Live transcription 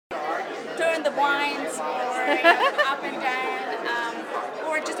the blinds or up and down,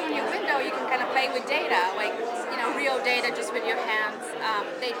 or just on your window, you can kind of play with data, like real data just with your hands.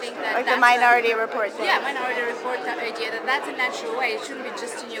 They think that Like that's the Minority Report thing. Yeah, Minority Report idea that that's a natural way. It shouldn't be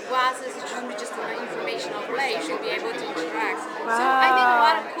just in your glasses. It shouldn't be just an informational play. You should be able to interact. Wow. So I think a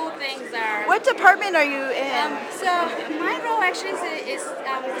lot of cool things are. What department are you in? So my role actually is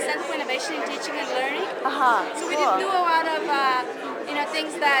the Center for Innovation in Teaching and Learning. So we Cool. do a lot of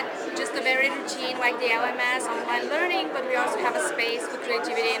things that just are very routine, like the LMS, online learning, but we also have a space for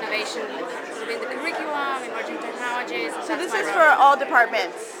creativity, innovation, sort of in the curriculum, emerging technologies. So this is for all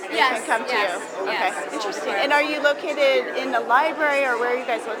departments. Yes, Can come to you. Okay, yes. interesting. And are you located in the library, or where are you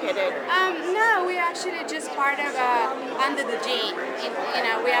guys located? No, we actually just part of under the dean.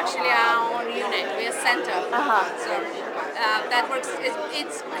 We actually are our own unit. We're a center. So that works.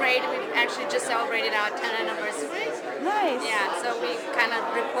 It's great. We've actually just celebrated our 10th anniversary. Nice. Yeah, so we kind of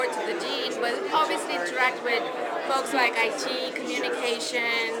report to the dean, but obviously interact with folks like IT,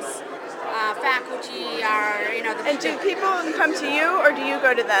 communications, faculty, And do people come to you, or do you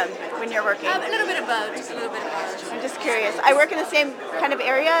go to them when you're working? A little bit of both. Just a little bit of both. I'm just curious. I work in the same kind of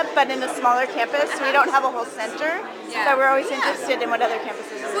area, but in a smaller campus. We don't have a whole center, so we're always interested in what other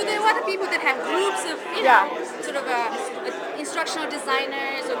campuses are Well, there are a lot of people that have groups of, sort of instructional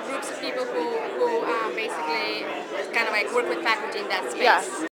designers or groups of people who basically kind of like work with faculty in that space. Yeah.